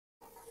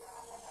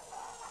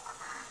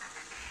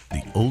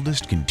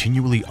oldest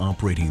continually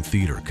operating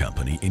theatre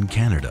company in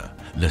Canada,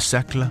 Le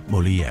Cercle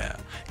Moliere,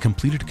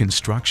 completed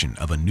construction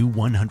of a new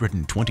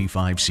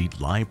 125-seat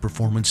live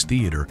performance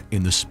theatre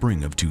in the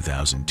spring of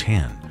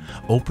 2010,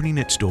 opening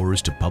its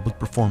doors to public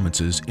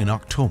performances in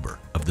October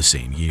of the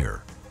same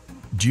year.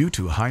 Due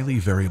to highly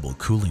variable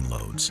cooling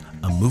loads,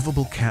 a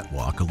movable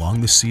catwalk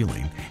along the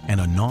ceiling, and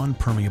a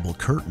non-permeable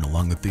curtain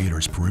along the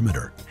theatre's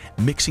perimeter,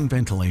 mixing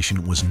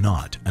ventilation was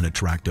not an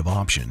attractive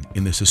option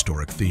in this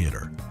historic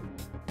theatre.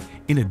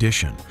 In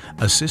addition,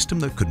 a system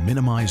that could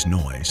minimize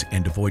noise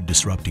and avoid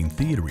disrupting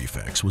theater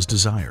effects was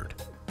desired.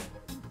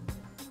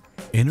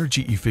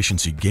 Energy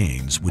efficiency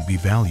gains would be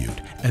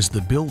valued as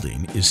the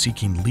building is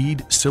seeking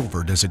LEED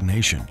Silver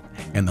designation,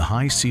 and the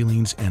high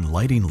ceilings and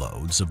lighting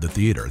loads of the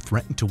theater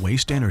threatened to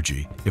waste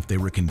energy if they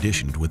were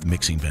conditioned with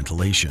mixing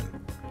ventilation.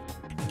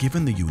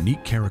 Given the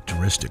unique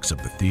characteristics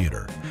of the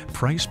theater,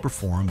 Price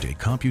performed a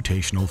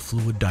computational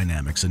fluid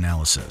dynamics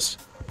analysis.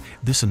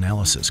 This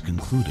analysis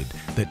concluded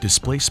that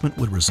displacement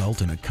would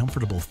result in a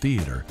comfortable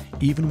theater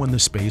even when the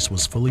space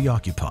was fully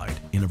occupied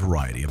in a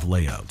variety of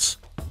layouts.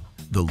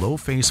 The low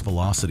face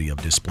velocity of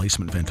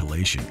displacement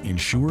ventilation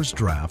ensures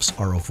drafts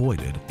are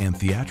avoided and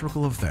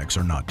theatrical effects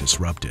are not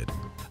disrupted.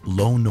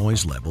 Low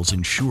noise levels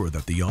ensure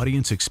that the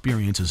audience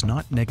experience is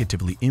not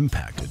negatively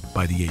impacted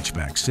by the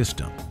HVAC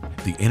system.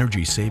 The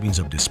energy savings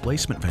of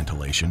displacement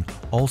ventilation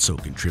also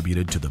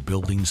contributed to the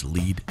building's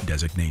LEED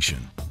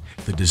designation.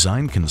 The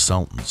design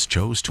consultants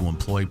chose to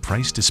employ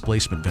Price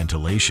Displacement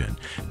Ventilation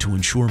to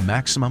ensure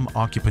maximum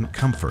occupant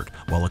comfort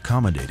while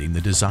accommodating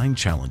the design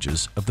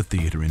challenges of the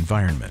theater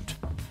environment.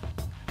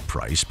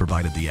 Price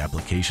provided the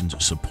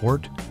application's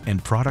support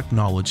and product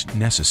knowledge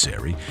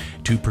necessary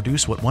to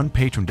produce what one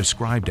patron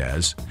described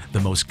as the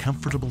most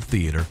comfortable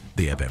theater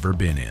they have ever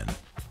been in.